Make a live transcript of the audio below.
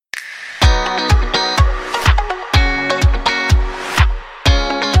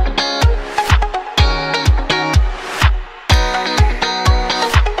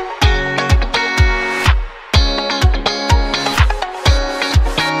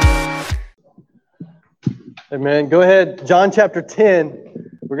Amen. Go ahead. John chapter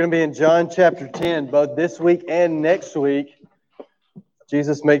 10. We're going to be in John chapter 10 both this week and next week.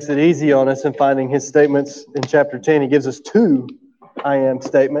 Jesus makes it easy on us in finding his statements in chapter 10. He gives us two I am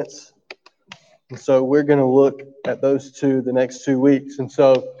statements. And so we're going to look at those two the next 2 weeks. And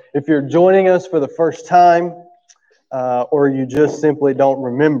so if you're joining us for the first time, or you just simply don't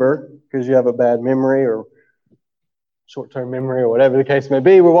remember because you have a bad memory or short-term memory or whatever the case may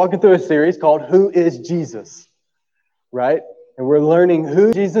be, we're walking through a series called Who is Jesus? Right? And we're learning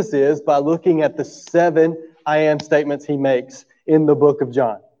who Jesus is by looking at the 7 I am statements he makes in the book of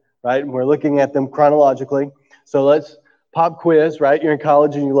John. Right? And we're looking at them chronologically. So let's pop quiz, right? You're in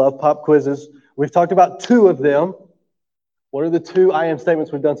college and you love pop quizzes. We've talked about 2 of them. What are the 2 I am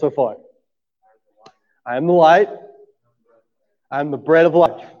statements we've done so far? I am the light. I am the bread of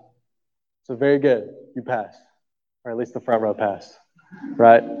life. So very good. You passed. Or at least the front row passed,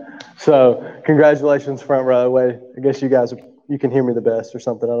 right? So congratulations, front row. Wait, I guess you can hear me the best or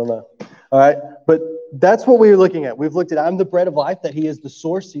something. I don't know. All right, but that's what we were looking at. We've looked at I'm the bread of life, that he is the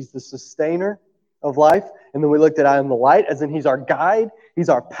source, he's the sustainer of life. And then we looked at I am the light, as in he's our guide, he's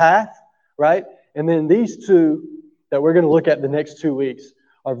our path, right? And then these 2 that we're going to look at the next 2 weeks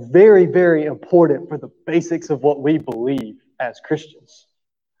are very, very important for the basics of what we believe as Christians,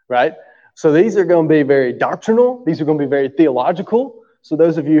 right? So these are going to be very doctrinal. These are going to be very theological. So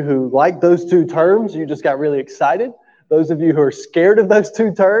those of you who like those 2 terms, you just got really excited. Those of you who are scared of those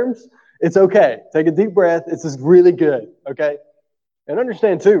 2 terms, it's okay. Take a deep breath. It's just really good, okay? And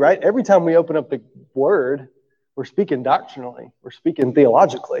understand too, right? Every time we open up the word, we're speaking doctrinally. We're speaking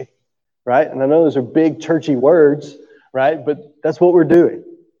theologically, right? And I know those are big churchy words, right? But that's what we're doing.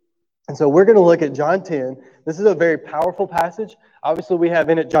 And so we're going to look at John 10. This is a very powerful passage. Obviously, we have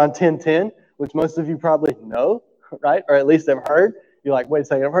in it John 10:10, which most of you probably know, right? Or at least have heard. You're like, wait a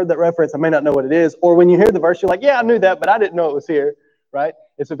second, I've heard that reference. I may not know what it is. Or when you hear the verse, you're like, yeah, I knew that, but I didn't know it was here, right?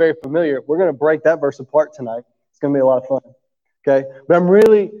 It's a very familiar. We're going to break that verse apart tonight. It's going to be a lot of fun, okay? But I'm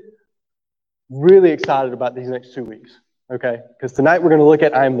really, really excited about these next 2 weeks, okay? Because tonight we're going to look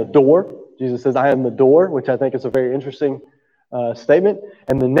at I am the door. Jesus says, I am the door, which I think is a very interesting statement.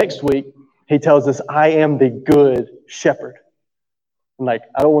 And the next week, he tells us, I am the good shepherd. And I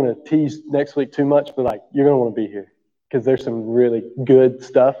don't want to tease next week too much, but you're going to want to be here because there's some really good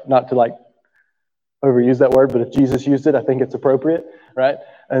stuff, not to overuse that word, but if Jesus used it, I think it's appropriate, right?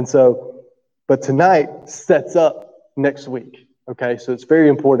 And so, but tonight sets up next week, okay? So it's very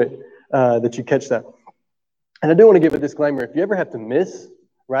important that you catch that. And I do want to give a disclaimer. If you ever have to miss,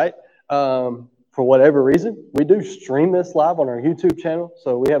 right, for whatever reason, we do stream this live on our YouTube channel.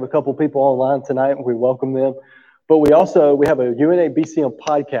 So we have a couple people online tonight, and we welcome them. But we have a UNA BCM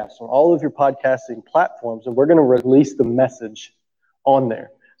podcast on all of your podcasting platforms, and we're going to release the message on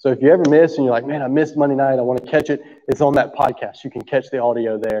there. So if you ever miss and you're like, man, I missed Monday night, I want to catch it, it's on that podcast. You can catch the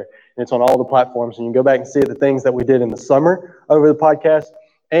audio there, and it's on all the platforms. And you can go back and see the things that we did in the summer over the podcast.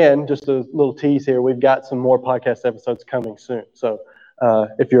 And just a little tease here, we've got some more podcast episodes coming soon. So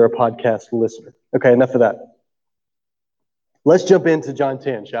if you're a podcast listener. Okay, enough of that. Let's jump into John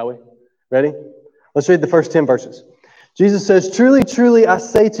 10, shall we? Ready? Let's read the first 10 verses. Jesus says, truly, truly, I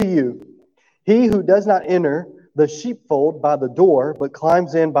say to you, he who does not enter the sheepfold by the door, but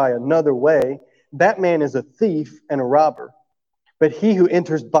climbs in by another way, that man is a thief and a robber. But he who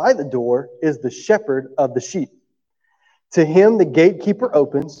enters by the door is the shepherd of the sheep. To him the gatekeeper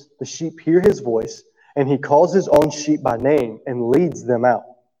opens, the sheep hear his voice, and he calls his own sheep by name and leads them out.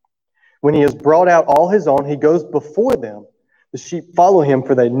 When he has brought out all his own, he goes before them. The sheep follow him,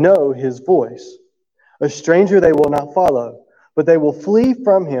 for they know his voice. A stranger they will not follow, but they will flee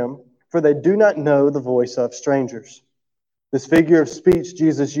from him, for they do not know the voice of strangers. This figure of speech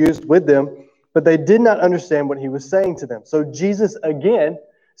Jesus used with them, but they did not understand what he was saying to them. So Jesus again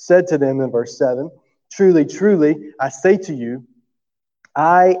said to them in verse 7, truly, truly, I say to you,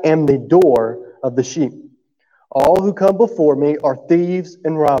 I am the door of the sheep. All who come before me are thieves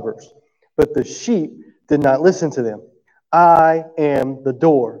and robbers, but the sheep did not listen to them. I am the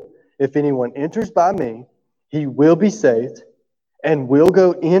door. If anyone enters by me, he will be saved and will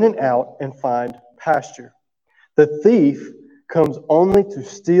go in and out and find pasture. The thief comes only to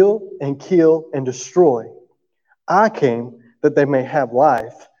steal and kill and destroy. I came that they may have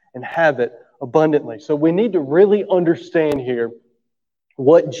life and have it abundantly. So we need to really understand here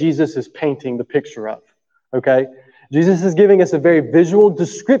what Jesus is painting the picture of, okay? Jesus is giving us a very visual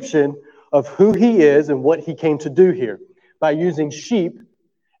description of who he is and what he came to do here by using sheep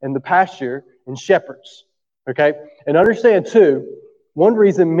and the pasture and shepherds, okay? And understand too, one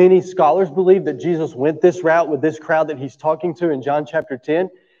reason many scholars believe that Jesus went this route with this crowd that he's talking to in John chapter 10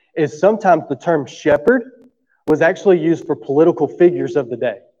 is sometimes the term shepherd was actually used for political figures of the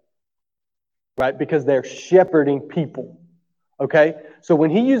day, right? Because they're shepherding people, okay? So when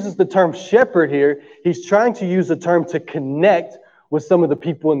he uses the term shepherd here, he's trying to use a term to connect with some of the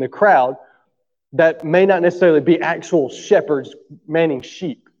people in the crowd that may not necessarily be actual shepherds manning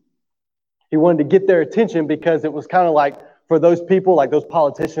sheep. He wanted to get their attention because it was kind of like, for those people, like those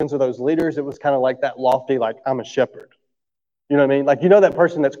politicians or those leaders, it was kind of like that lofty, like, I'm a shepherd. You know what I mean? Like, you know that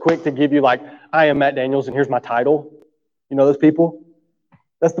person that's quick to give you like, I am Matt Daniels and here's my title? You know those people?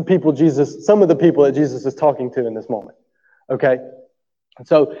 That's the people some of the people that Jesus is talking to in this moment. Okay? And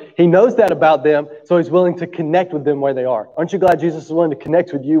so he knows that about them, so he's willing to connect with them where they are. Aren't you glad Jesus is willing to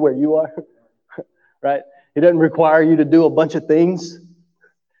connect with you where you are? Right? He doesn't require you to do a bunch of things.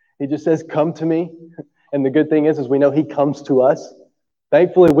 He just says, come to me. And the good thing is we know he comes to us.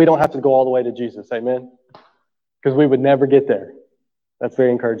 Thankfully, we don't have to go all the way to Jesus. Amen? Because we would never get there. That's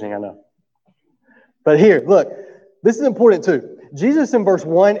very encouraging, I know. But here, look, this is important too. Jesus in verse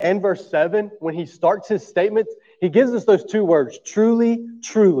 1 and verse 7, when he starts his statements, he gives us those two words, truly,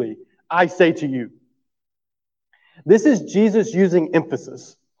 truly, I say to you. This is Jesus using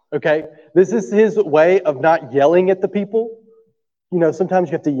emphasis, okay? This is his way of not yelling at the people. You know, sometimes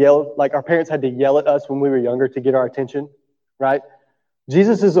you have to yell, like our parents had to yell at us when we were younger to get our attention, right?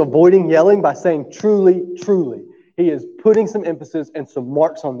 Jesus is avoiding yelling by saying truly, truly. He is putting some emphasis and some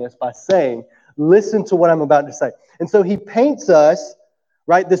marks on this by saying, listen to what I'm about to say. And so he paints us,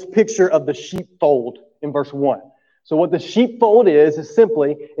 right, this picture of the sheepfold in verse 1. So what the sheepfold is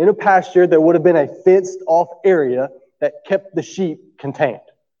simply, in a pasture, there would have been a fenced-off area that kept the sheep contained,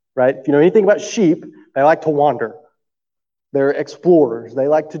 right? If you know anything about sheep, they like to wander. They're explorers. They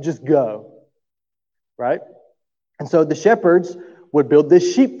like to just go, right? And so the shepherds would build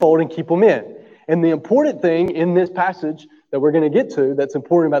this sheepfold and keep them in. And the important thing in this passage that we're going to get to that's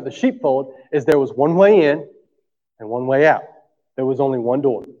important about the sheepfold is there was one way in and one way out. There was only one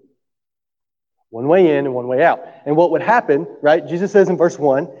door. One way in and one way out. And what would happen, right? Jesus says in verse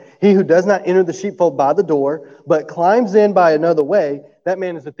 1, he who does not enter the sheepfold by the door, but climbs in by another way, that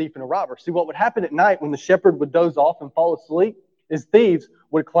man is a thief and a robber. See, what would happen at night when the shepherd would doze off and fall asleep is thieves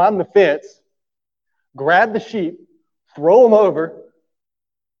would climb the fence, grab the sheep, throw them over,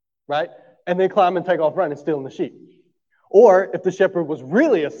 right? And then climb and take off running, stealing the sheep. Or if the shepherd was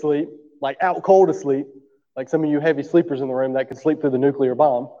really asleep, like out cold asleep, like some of you heavy sleepers in the room that could sleep through the nuclear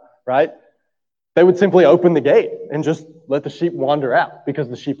bomb, right? They would simply open the gate and just let the sheep wander out because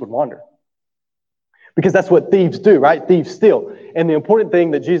the sheep would wander. Because that's what thieves do, right? Thieves steal. And the important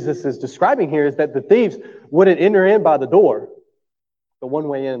thing that Jesus is describing here is that the thieves wouldn't enter in by the door, the one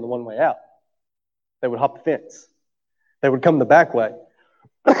way in and the one way out. They would hop the fence. They would come the back way.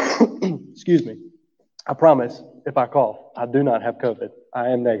 Excuse me. I promise, if I cough, I do not have COVID. I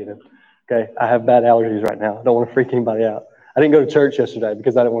am negative. Okay? I have bad allergies right now. I don't want to freak anybody out. I didn't go to church yesterday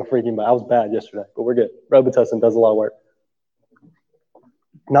because I didn't want to freak anybody. I was bad yesterday, but we're good. Robitussin does a lot of work.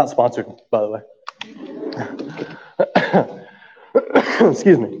 Not sponsored, by the way.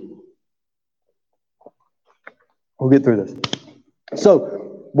 Excuse me. We'll get through this.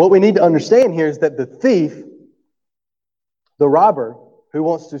 So, what we need to understand here is that the thief, the robber, who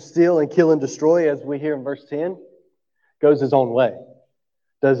wants to steal and kill and destroy, as we hear in verse 10, goes his own way,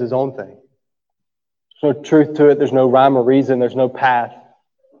 does his own thing. There's no truth to it. There's no rhyme or reason. There's no path.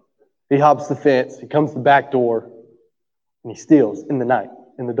 He hops the fence. He comes to the back door, and he steals in the night,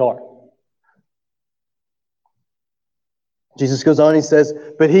 in the dark. Jesus goes on, he says,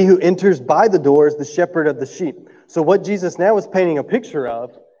 but he who enters by the door is the shepherd of the sheep. So what Jesus now is painting a picture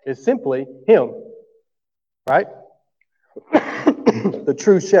of is simply him, right? The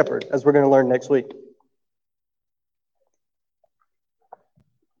true shepherd, as we're going to learn next week.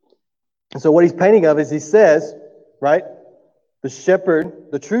 And so what he's painting of is he says, right, the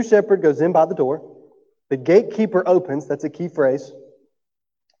shepherd, the true shepherd goes in by the door. The gatekeeper opens, that's a key phrase.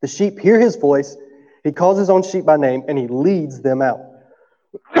 The sheep hear his voice. He calls his own sheep by name, and he leads them out.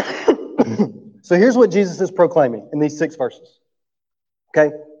 So here's what Jesus is proclaiming in these 6 verses.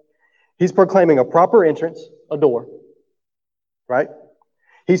 Okay? He's proclaiming a proper entrance, a door, right?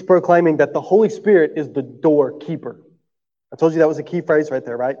 He's proclaiming that the Holy Spirit is the doorkeeper. I told you that was a key phrase right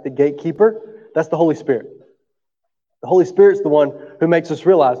there, right? The gatekeeper, that's the Holy Spirit. The Holy Spirit's the one who makes us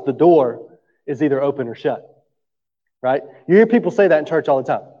realize the door is either open or shut, right? You hear people say that in church all the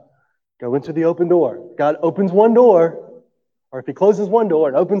time. Go into the open door. God opens one door, or if he closes one door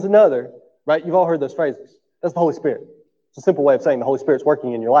and opens another, right? You've all heard those phrases. That's the Holy Spirit. It's a simple way of saying the Holy Spirit's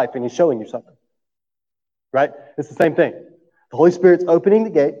working in your life and he's showing you something, right? It's the same thing. The Holy Spirit's opening the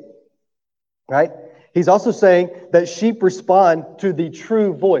gate, right? He's also saying that sheep respond to the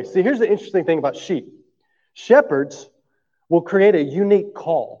true voice. See, here's the interesting thing about sheep. Shepherds will create a unique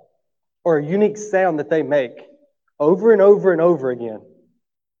call or a unique sound that they make over and over and over again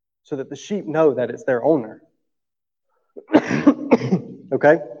so that the sheep know that it's their owner.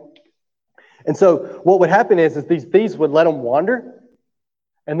 Okay? And so what would happen is these thieves would let them wander,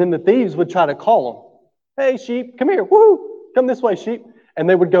 and then the thieves would try to call them. Hey, sheep, come here. Woo! Come this way, sheep. And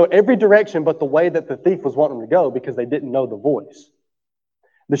they would go every direction but the way that the thief was wanting them to go because they didn't know the voice.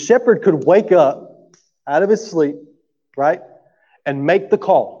 The shepherd could wake up out of his sleep, right, and make the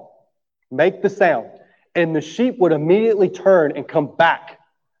call, make the sound, and the sheep would immediately turn and come back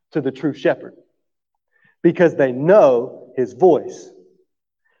to the true shepherd because they know his voice,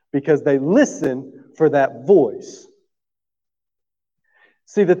 because they listen for that voice.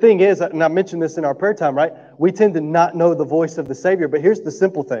 See, the thing is, and I mentioned this in our prayer time, right? We tend to not know the voice of the Savior, but here's the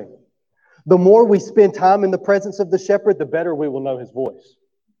simple thing. The more we spend time in the presence of the shepherd, the better we will know his voice.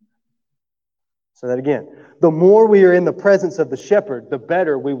 So that again, the more we are in the presence of the shepherd, the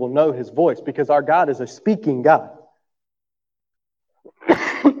better we will know his voice because our God is a speaking God.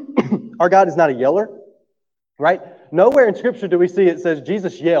 Our God is not a yeller, right? Nowhere in Scripture do we see it says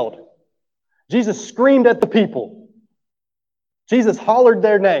Jesus yelled. Jesus screamed at the people. Jesus hollered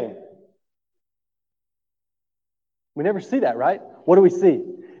their name. We never see that, right? What do we see?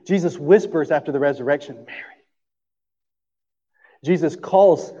 Jesus whispers after the resurrection, Mary. Jesus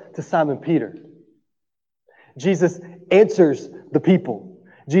calls to Simon Peter. Jesus answers the people.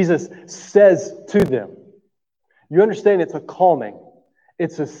 Jesus says to them. You understand it's a calming.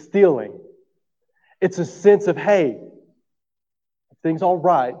 It's a stealing. It's a sense of, hey, everything's all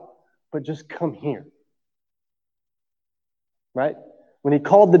right, but just come here. Right? When he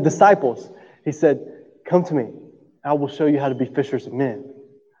called the disciples, he said, come to me. I will show you how to be fishers of men.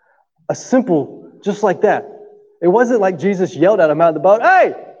 A simple, just like that. It wasn't like Jesus yelled at them out of the boat,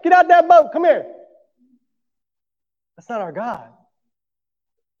 hey, get out that boat, come here. That's not our God.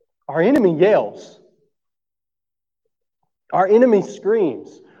 Our enemy yells. Our enemy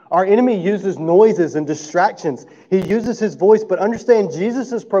screams. Our enemy uses noises and distractions. He uses his voice, but understand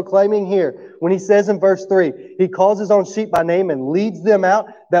Jesus is proclaiming here when he says in verse 3, he calls his own sheep by name and leads them out,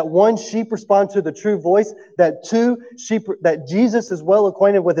 that one sheep responds to the true voice, that two sheep, that Jesus is well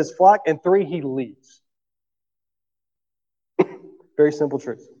acquainted with his flock, and three, he leads. Very simple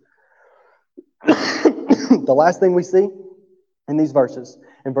truth. The last thing we see in these verses,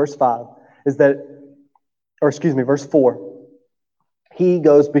 in verse 5, is that, verse 4, he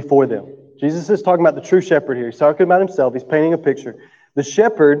goes before them. Jesus is talking about the true shepherd here. He's talking about himself. He's painting a picture. The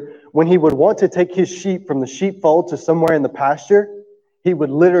shepherd, when he would want to take his sheep from the sheepfold to somewhere in the pasture, he would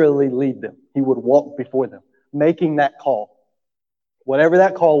literally lead them. He would walk before them, making that call. Whatever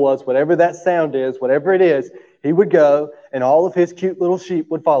that call was, whatever that sound is, whatever it is, he would go and all of his cute little sheep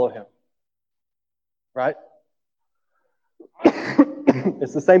would follow him. Right?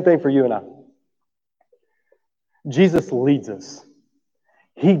 It's the same thing for you and I. Jesus leads us.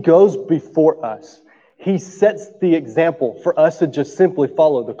 He goes before us. He sets the example for us to just simply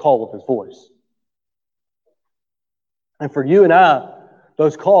follow the call of his voice. And for you and I,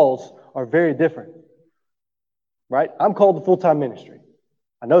 those calls are very different. Right? I'm called to full-time ministry.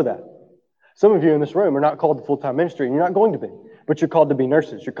 I know that. Some of you in this room are not called to full-time ministry, and you're not going to be. But you're called to be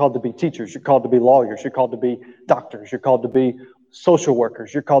nurses. You're called to be teachers. You're called to be lawyers. You're called to be doctors. You're called to be social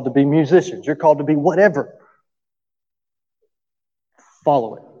workers. You're called to be musicians. You're called to be whatever.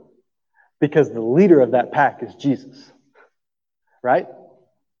 Follow it. Because the leader of that pack is Jesus. Right?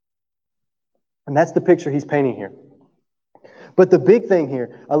 And that's the picture he's painting here. But the big thing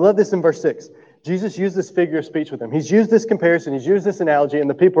here, I love this in verse 6. Jesus used this figure of speech with them. He's used this comparison. He's used this analogy. And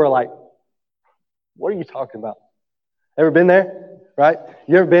the people are like, what are you talking about? Ever been there? Right?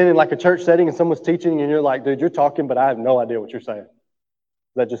 You ever been in like a church setting and someone's teaching and you're like, dude, you're talking, but I have no idea what you're saying.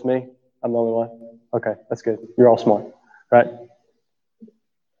 Is that just me? I'm the only one? Okay, that's good. You're all smart. Right?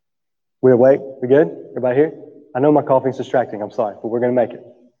 We awake? We good? Everybody here? I know my coughing's distracting. I'm sorry, but we're going to make it.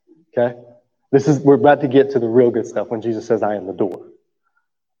 Okay? We're about to get to the real good stuff when Jesus says, I am the door.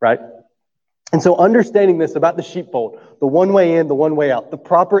 Right? And so understanding this about the sheepfold, the one way in, the one way out, the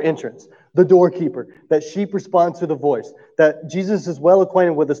proper entrance, the doorkeeper, that sheep respond to the voice, that Jesus is well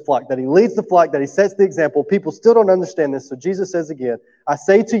acquainted with his flock, that he leads the flock, that he sets the example. People still don't understand this. So Jesus says again, I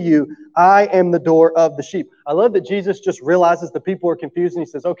say to you, I am the door of the sheep. I love that Jesus just realizes the people are confused and he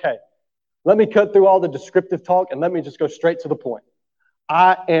says, okay, let me cut through all the descriptive talk and let me just go straight to the point.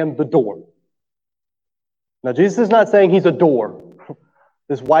 I am the door. Now, Jesus is not saying he's a door,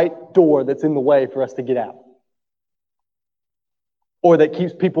 this white door that's in the way for us to get out, or that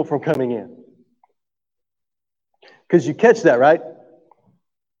keeps people from coming in. Because you catch that, right?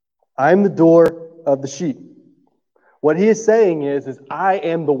 I am the door. of the sheep. What he is saying is I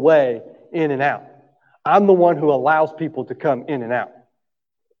am the way in and out. I'm the one who allows people to come in and out.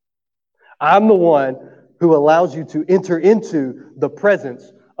 I'm the one who allows you to enter into the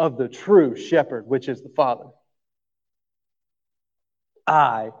presence of the true shepherd, which is the Father.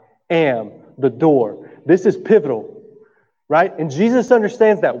 I am the door. This is pivotal, right? And Jesus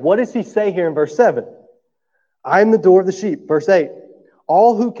understands that. What does he say here in verse 7? I am the door of the sheep. Verse 8,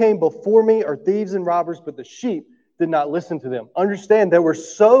 all who came before me are thieves and robbers, but the sheep did not listen to them. Understand, there were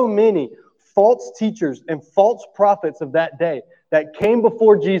so many false teachers and false prophets of that day that came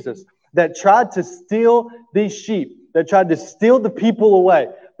before Jesus that tried to steal these sheep, that tried to steal the people away,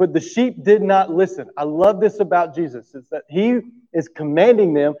 but the sheep did not listen. I love this about Jesus, is that he is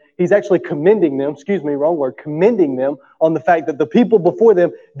commanding them, he's actually commending them, commending them on the fact that the people before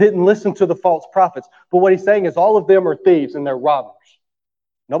them didn't listen to the false prophets. But what he's saying is all of them are thieves and they're robbers.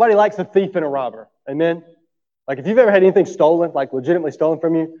 Nobody likes a thief and a robber. Amen? Like if you've ever had anything stolen, like legitimately stolen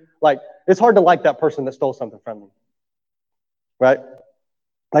from you, like it's hard to like that person that stole something from you. Right?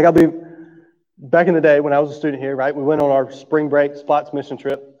 Like back in the day when I was a student here, right? We went on our spring break Spots mission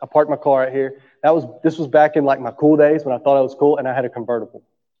trip. I parked my car out here. This was back in like my cool days when I thought I was cool, and I had a convertible.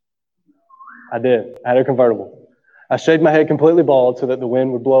 I did. I had a convertible. I shaved my head completely bald so that the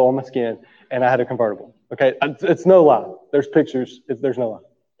wind would blow on my skin, and I had a convertible. Okay, it's no lie. There's pictures. There's no lie.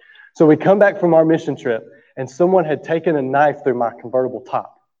 So we come back from our mission trip, and someone had taken a knife through my convertible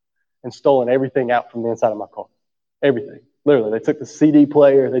top and stolen everything out from the inside of my car. Everything. Literally, they took the CD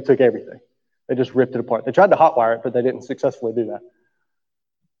player. They took everything. They just ripped it apart. They tried to hotwire it, but they didn't successfully do that.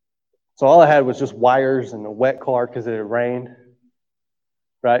 So all I had was just wires and a wet car because it had rained.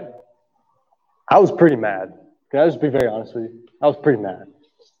 Right? I was pretty mad. Can I just be very honest with you? I was pretty mad.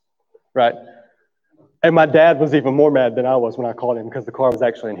 Right? And my dad was even more mad than I was when I called him because the car was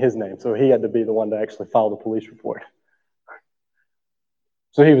actually in his name. So he had to be the one to actually file the police report.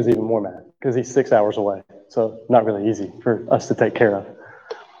 So he was even more mad because he's 6 hours away. So not really easy for us to take care of.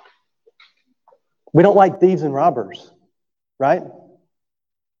 We don't like thieves and robbers, right?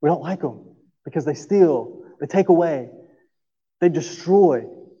 We don't like them because they steal, they take away, they destroy.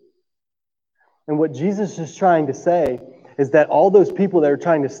 And what Jesus is trying to say is that all those people that are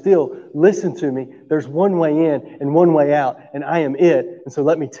trying to steal, listen to me, there's one way in and one way out, and I am it. And so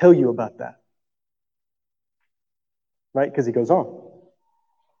let me tell you about that. Right? Because he goes on.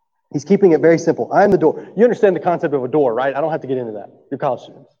 He's keeping it very simple. I am the door. You understand the concept of a door, right? I don't have to get into that. You're college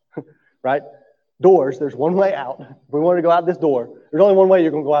students, right? Doors, there's one way out. If we want to go out this door, there's only one way you're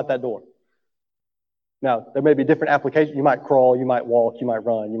going to go out that door. Now, there may be different applications. You might crawl, you might walk, you might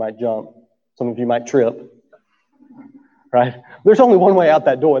run, you might jump. Some of you might trip, right? There's only one way out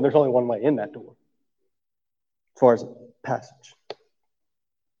that door, and there's only one way in that door as far as passage.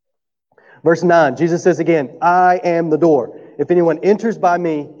 Verse 9, Jesus says again, I am the door. If anyone enters by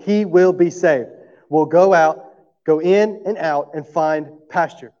me, he will be saved. Will go in and out and find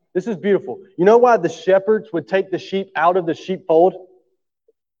pasture. This is beautiful. You know why the shepherds would take the sheep out of the sheepfold? Do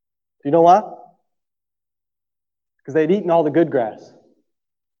you know why? Because they'd eaten all the good grass.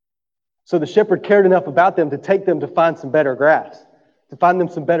 So the shepherd cared enough about them to take them to find some better grass, to find them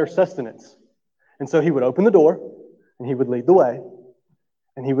some better sustenance. And so he would open the door, and he would lead the way,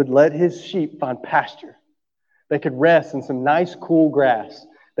 and he would let his sheep find pasture. They could rest in some nice, cool grass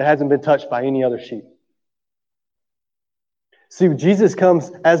that hasn't been touched by any other sheep. See, Jesus comes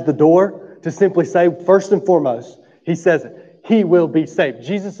as the door to simply say, first and foremost, he says it, he will be saved.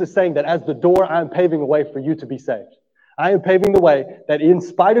 Jesus is saying that as the door, I am paving a way for you to be saved. I am paving the way that in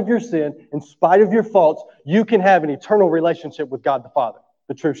spite of your sin, in spite of your faults, you can have an eternal relationship with God the Father,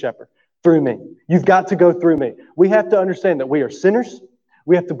 the true shepherd, through me. You've got to go through me. We have to understand that we are sinners.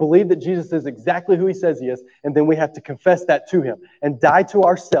 We have to believe that Jesus is exactly who he says he is, and then we have to confess that to him and die to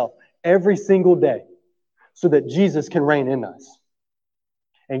ourselves every single day so that Jesus can reign in us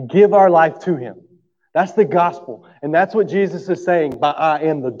and give our life to him. That's the gospel, and that's what Jesus is saying by I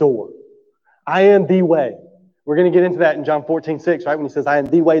am the door. I am the way. We're going to get into that in John 14:6, right? When he says, I am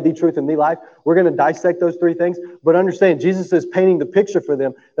the way, the truth, and the life. We're going to dissect those three things, but understand Jesus is painting the picture for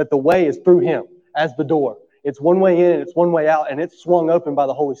them that the way is through him as the door. It's one way in and it's one way out, and it's swung open by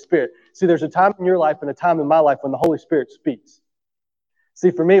the Holy Spirit. See, there's a time in your life and a time in my life when the Holy Spirit speaks.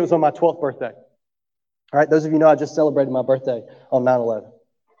 See, for me, it was on my 12th birthday. All right, those of you know I just celebrated my birthday on 9/11,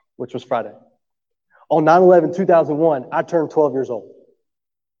 which was Friday. On 9/11/2001, I turned 12 years old.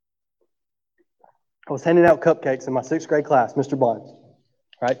 I was handing out cupcakes in my 6th grade class, Mr. Bonds,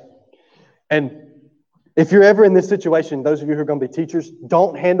 right? And if you're ever in this situation, those of you who are going to be teachers,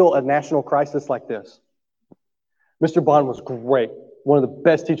 don't handle a national crisis like this. Mr. Bond was great. one of the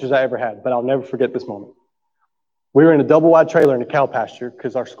best teachers I ever had, but I'll never forget this moment. We were in a double-wide trailer in a cow pasture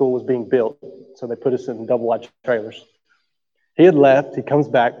because our school was being built, so they put us in double-wide trailers. He had left. He comes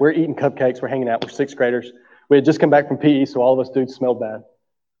back. We're eating cupcakes. We're hanging out. We're sixth graders. We had just come back from PE, so all of us dudes smelled bad.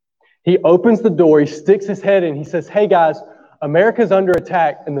 He opens the door. He sticks his head in. He says, "Hey, guys, America's under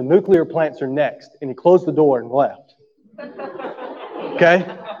attack, and the nuclear plants are next." And he closed the door and left. Okay?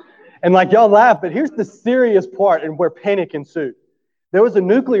 And like y'all laugh, but here's the serious part and where panic ensued. There was a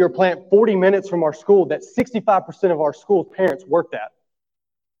nuclear plant 40 minutes from our school that 65% of our school's parents worked at.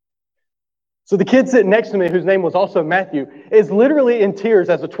 So the kid sitting next to me, whose name was also Matthew, is literally in tears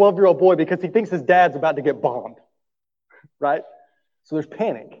as a 12-year-old boy because he thinks his dad's about to get bombed, right? So there's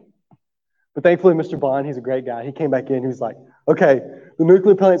panic. But thankfully, Mr. Bond, he's a great guy. He came back in. He was like, "Okay, the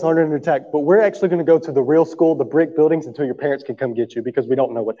nuclear plants aren't under attack, but we're actually going to go to the real school, the brick buildings, until your parents can come get you because we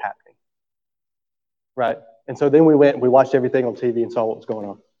don't know what's happening." Right? And so then we went and we watched everything on TV and saw what was going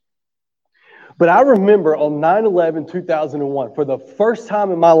on. But I remember on 9/11/2001, for the first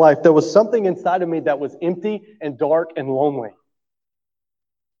time in my life, there was something inside of me that was empty and dark and lonely.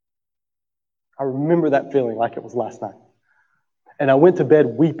 I remember that feeling like it was last night. And I went to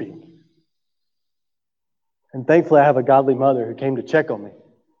bed weeping. And thankfully, I have a godly mother who came to check on me.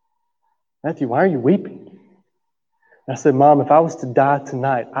 "Matthew, why are you weeping?" And I said, "Mom, if I was to die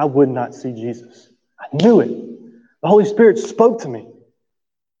tonight, I would not see Jesus." I knew it. The Holy Spirit spoke to me.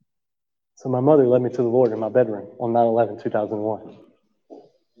 So my mother led me to the Lord in my bedroom on 9/11/2001.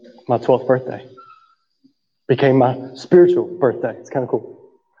 My 12th birthday became my spiritual birthday. It's kind of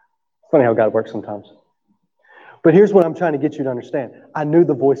cool. It's funny how God works sometimes. But here's what I'm trying to get you to understand. I knew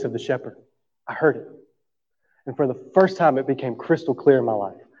the voice of the shepherd. I heard it. And for the first time, it became crystal clear in my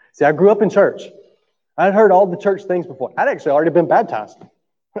life. See, I grew up in church. I'd heard all the church things before. I'd actually already been baptized.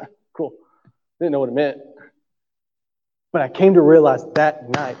 Cool. Didn't know what it meant. But I came to realize that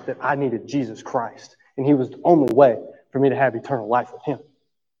night that I needed Jesus Christ. And he was the only way for me to have eternal life with him.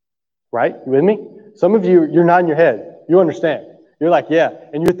 Right? You with me? Some of you, you're nodding your head. You understand. You're like, yeah.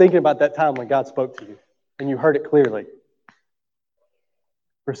 And you're thinking about that time when God spoke to you. And you heard it clearly.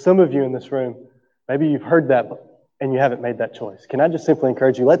 For some of you in this room, maybe you've heard that and you haven't made that choice. Can I just simply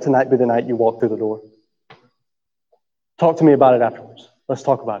encourage you, let tonight be the night you walk through the door. Talk to me about it afterwards. Let's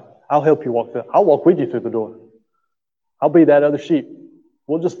talk about it. I'll help you walk through it. I'll walk with you through the door. I'll be that other sheep.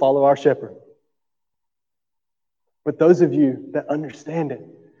 We'll just follow our shepherd. But those of you that understand it,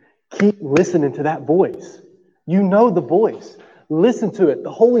 keep listening to that voice. You know the voice. Listen to it.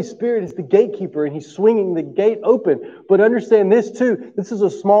 The Holy Spirit is the gatekeeper and he's swinging the gate open. But understand this too. This is a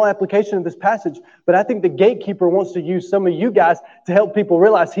small application of this passage, but I think the gatekeeper wants to use some of you guys to help people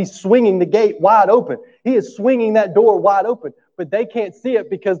realize he's swinging the gate wide open. He is swinging that door wide open, but they can't see it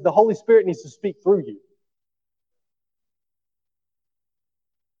because the Holy Spirit needs to speak through you.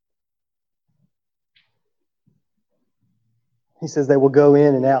 He says they will go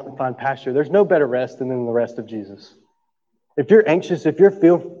in and out and find pasture. There's no better rest than in the rest of Jesus. If you're anxious, if you're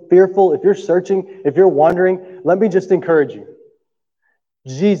fearful, if you're searching, if you're wandering, let me just encourage you.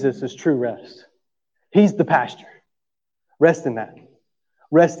 Jesus is true rest. He's the pasture. Rest in that.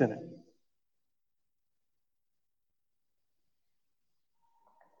 Rest in it.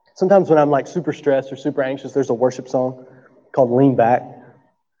 Sometimes when I'm like super stressed or super anxious, there's a worship song called Lean Back.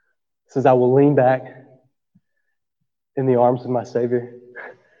 It says, I will lean back in the arms of my Savior.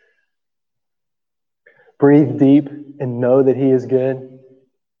 Breathe deep and know that he is good.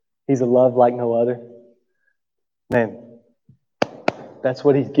 He's a love like no other. Man, that's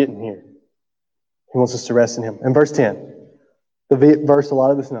what he's getting here. He wants us to rest in him. And verse 10, the verse a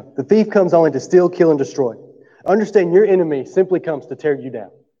lot of us know. The thief comes only to steal, kill, and destroy. Understand your enemy simply comes to tear you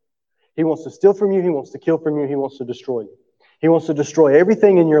down. He wants to steal from you. He wants to kill from you. He wants to destroy you. He wants to destroy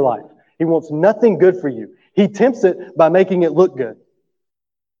everything in your life. He wants nothing good for you. He tempts it by making it look good.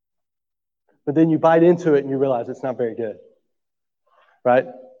 But then you bite into it and you realize it's not very good. Right?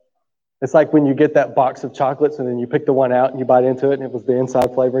 It's like when you get that box of chocolates and then you pick the one out and you bite into it and it was the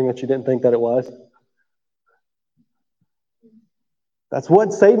inside flavoring that you didn't think that it was. That's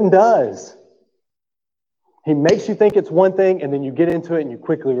what Satan does. He makes you think it's one thing and then you get into it and you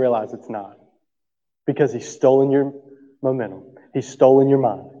quickly realize it's not. Because he's stolen your momentum. He's stolen your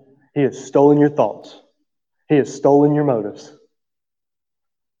mind. He has stolen your thoughts. He has stolen your motives.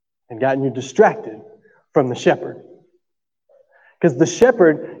 And gotten you distracted from the shepherd. Because the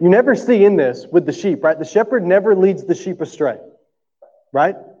shepherd, you never see in this with the sheep, right? The shepherd never leads the sheep astray,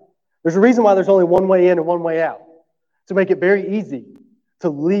 right? There's a reason why there's only one way in and one way out. To make it very easy to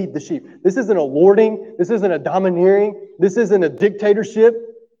lead the sheep. This isn't a lording. This isn't a domineering. This isn't a dictatorship.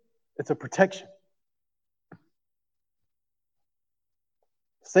 It's a protection.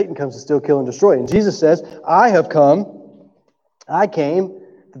 Satan comes to steal, kill, and destroy. And Jesus says, I came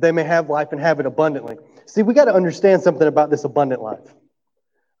that they may have life and have it abundantly. See, we got to understand something about this abundant life.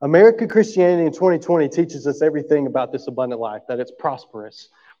 American Christianity in 2020 teaches us everything about this abundant life, that it's prosperous,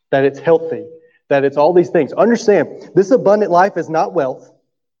 that it's healthy, that it's all these things. Understand, this abundant life is not wealth.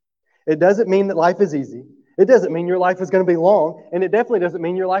 It doesn't mean that life is easy. It doesn't mean your life is going to be long, and it definitely doesn't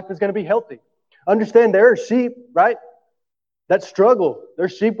mean your life is going to be healthy. Understand, there are sheep, right, that struggle.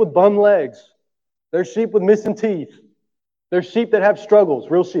 There's sheep with bum legs. There's sheep with missing teeth. There's sheep that have struggles,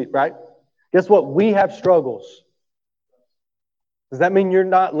 real sheep, right? Guess what? We have struggles. Does that mean you're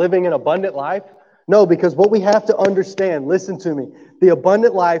not living an abundant life? No, because what we have to understand, listen to me, the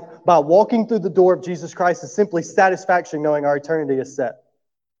abundant life by walking through the door of Jesus Christ is simply satisfaction knowing our eternity is set.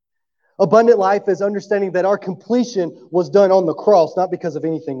 Abundant life is understanding that our completion was done on the cross, not because of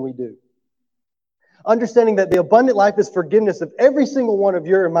anything we do. Understanding that the abundant life is forgiveness of every single one of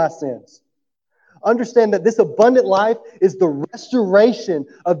your and my sins. Understand that this abundant life is the restoration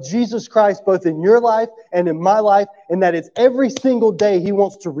of Jesus Christ both in your life and in my life, and that it's every single day He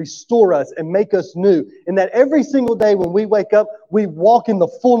wants to restore us and make us new. And that every single day when we wake up, we walk in the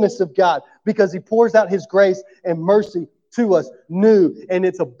fullness of God because He pours out His grace and mercy to us new, and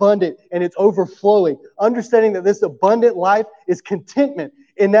it's abundant and it's overflowing. Understanding that this abundant life is contentment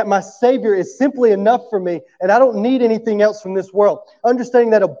in that my Savior is simply enough for me and I don't need anything else from this world. Understanding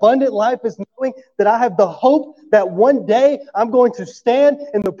that abundant life is knowing that I have the hope that one day I'm going to stand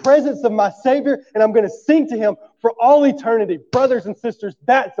in the presence of my Savior and I'm going to sing to Him for all eternity. Brothers and sisters,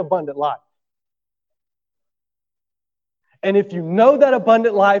 that's abundant life. And if you know that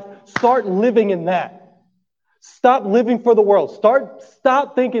abundant life, start living in that. Stop living for the world.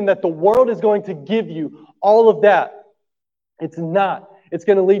 Stop thinking that the world is going to give you all of that. It's not. It's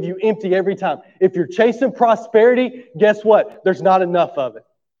going to leave you empty every time. If you're chasing prosperity, guess what? There's not enough of it.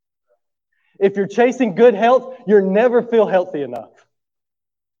 If you're chasing good health, you'll never feel healthy enough.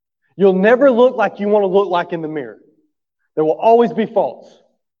 You'll never look like you want to look like in the mirror. There will always be faults.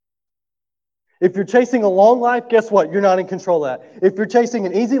 If you're chasing a long life, guess what? You're not in control of that. If you're chasing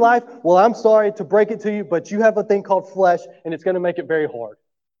an easy life, well, I'm sorry to break it to you, but you have a thing called flesh, and it's going to make it very hard.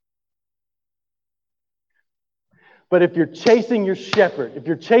 But if you're chasing your shepherd, if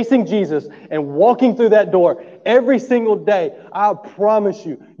you're chasing Jesus and walking through that door every single day, I promise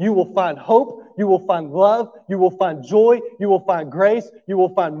you, you will find hope, you will find love, you will find joy, you will find grace, you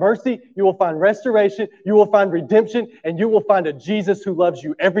will find mercy, you will find restoration, you will find redemption, and you will find a Jesus who loves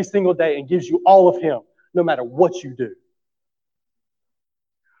you every single day and gives you all of Him, no matter what you do.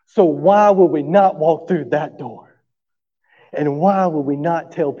 So why would we not walk through that door? And why would we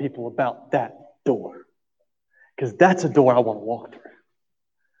not tell people about that door? Because that's a door I want to walk through.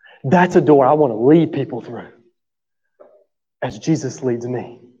 That's a door I want to lead people through as Jesus leads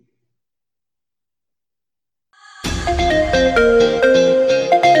me.